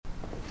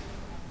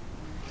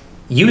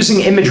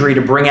using imagery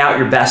to bring out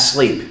your best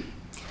sleep.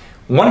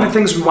 One of the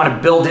things we want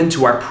to build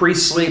into our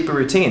pre-sleep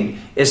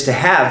routine is to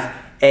have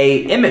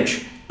a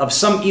image of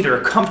either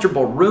a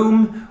comfortable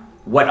room,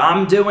 what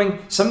I'm doing,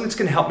 something that's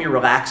going to help me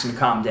relax and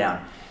calm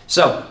down.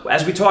 So,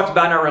 as we talked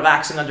about in our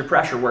Relaxing Under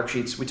Pressure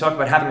worksheets, we talked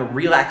about having a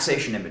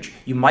relaxation image.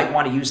 You might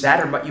want to use that,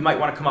 or you might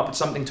want to come up with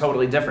something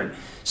totally different.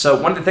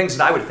 So one of the things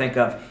that I would think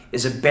of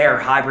is a bear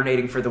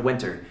hibernating for the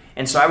winter.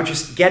 And so I would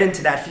just get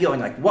into that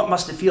feeling, like what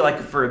must it feel like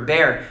for a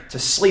bear to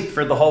sleep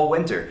for the whole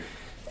winter?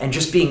 And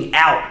just being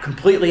out,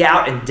 completely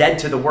out and dead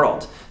to the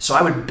world. So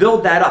I would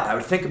build that up. I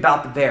would think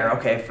about the bear.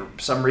 Okay, for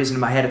some reason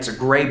in my head, it's a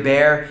gray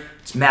bear.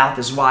 Its mouth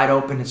is wide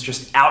open. It's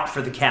just out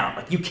for the count.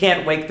 Like you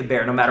can't wake the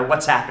bear no matter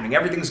what's happening.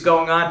 Everything's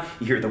going on.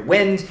 You hear the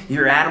wind, you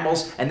hear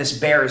animals, and this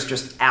bear is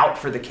just out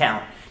for the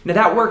count. Now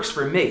that works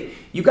for me.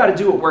 You got to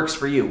do what works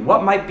for you.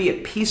 What might be a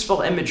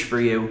peaceful image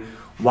for you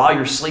while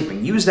you're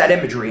sleeping? Use that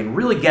imagery and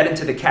really get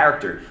into the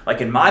character.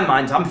 Like in my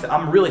mind,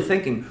 I'm really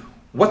thinking,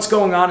 what's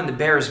going on in the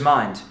bear's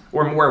mind?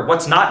 Or more,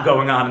 what's not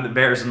going on in the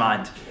bear's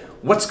mind?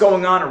 What's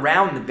going on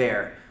around the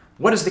bear?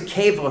 What does the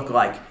cave look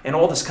like? And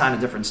all this kind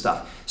of different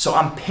stuff. So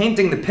I'm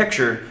painting the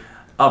picture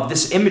of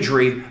this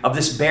imagery of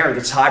this bear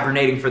that's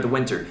hibernating for the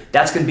winter.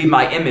 That's going to be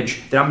my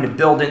image that I'm going to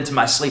build into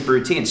my sleep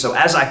routine. So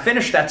as I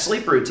finish that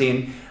sleep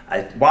routine,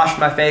 I washed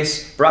my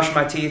face, brushed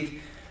my teeth,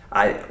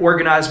 I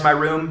organized my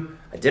room,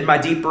 I did my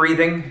deep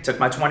breathing, took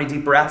my 20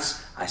 deep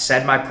breaths, I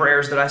said my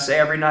prayers that I say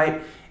every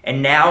night,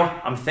 and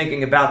now I'm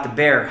thinking about the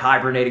bear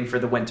hibernating for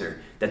the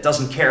winter that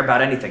doesn't care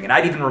about anything. And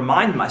I'd even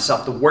remind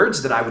myself the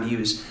words that I would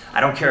use.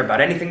 I don't care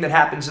about anything that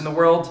happens in the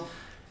world.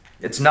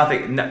 It's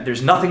nothing.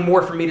 There's nothing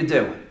more for me to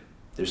do.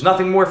 There's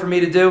nothing more for me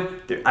to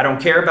do. I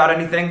don't care about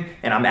anything,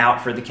 and I'm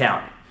out for the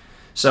count.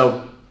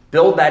 So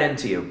build that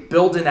into you.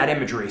 Build in that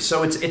imagery.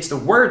 So it's the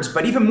words,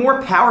 but even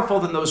more powerful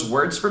than those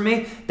words for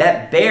me,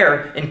 that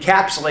bear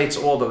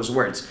encapsulates all those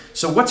words.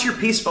 So what's your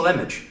peaceful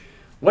image?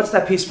 What's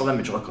that peaceful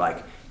image look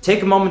like?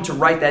 Take a moment to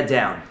write that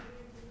down.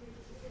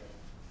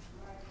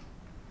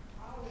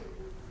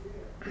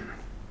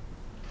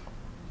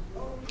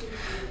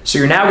 So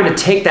you're now going to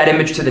take that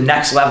image to the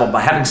next level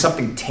by having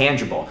something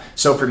tangible.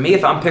 So for me,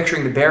 if I'm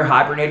picturing the bear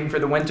hibernating for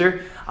the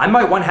winter, I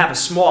might want to have a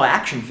small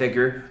action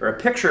figure or a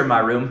picture in my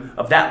room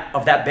of that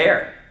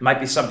bear. It might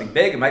be something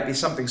big, it might be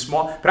something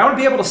small, but I want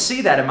to be able to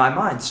see that in my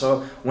mind.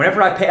 So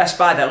whenever I pass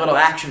by that little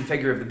action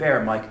figure of the bear,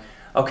 I'm like,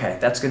 okay,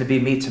 that's going to be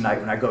me tonight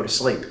when I go to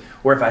sleep.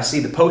 Or if I see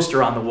the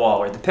poster on the wall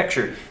or the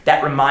picture,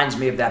 that reminds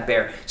me of that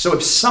bear. So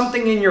if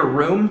something in your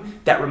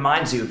room that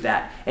reminds you of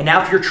that, and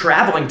now if you're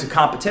traveling to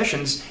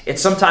competitions, it's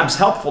sometimes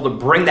helpful to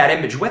bring that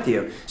image with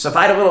you. So if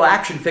I had a little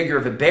action figure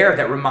of a bear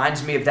that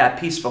reminds me of that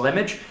peaceful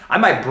image, I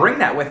might bring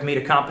that with me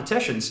to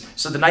competitions.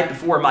 So the night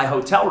before in my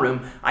hotel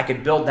room, I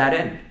could build that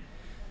in.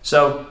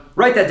 So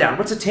write that down.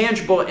 What's a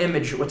tangible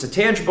image? What's a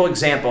tangible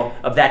example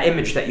of that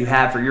image that you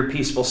have for your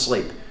peaceful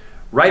sleep?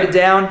 Write it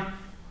down.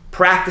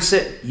 Practice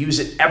it, use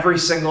it every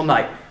single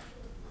night.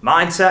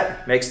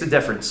 Mindset makes the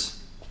difference.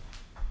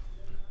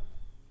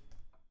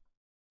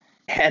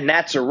 And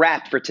that's a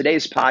wrap for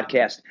today's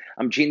podcast.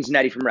 I'm Gene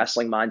Zanetti from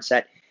Wrestling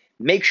Mindset.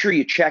 Make sure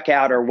you check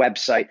out our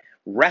website,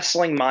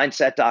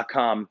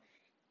 wrestlingmindset.com.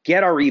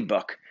 Get our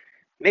ebook.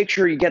 Make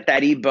sure you get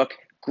that ebook.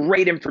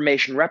 Great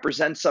information,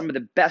 represents some of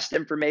the best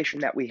information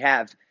that we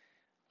have.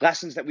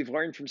 Lessons that we've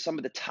learned from some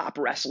of the top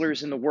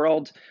wrestlers in the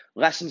world,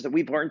 lessons that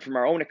we've learned from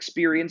our own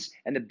experience,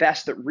 and the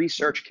best that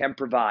research can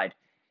provide.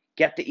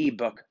 Get the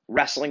ebook,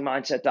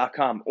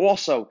 wrestlingmindset.com.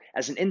 Also,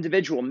 as an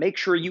individual, make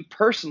sure you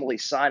personally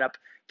sign up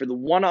for the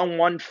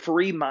one-on-one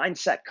free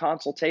mindset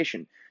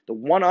consultation. The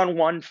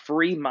one-on-one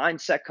free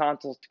mindset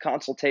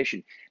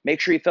consultation. Make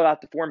sure you fill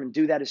out the form and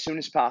do that as soon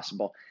as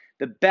possible.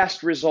 The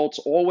best results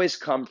always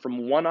come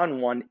from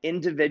one-on-one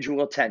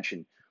individual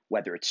attention,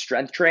 whether it's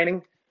strength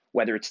training,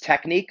 whether it's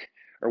technique,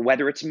 or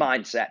whether it's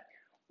mindset.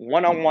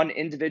 One-on-one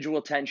individual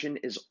attention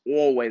is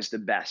always the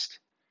best.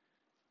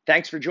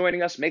 Thanks for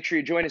joining us. Make sure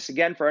you join us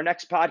again for our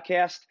next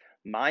podcast.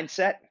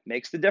 Mindset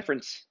makes the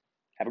difference.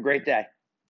 Have a great day.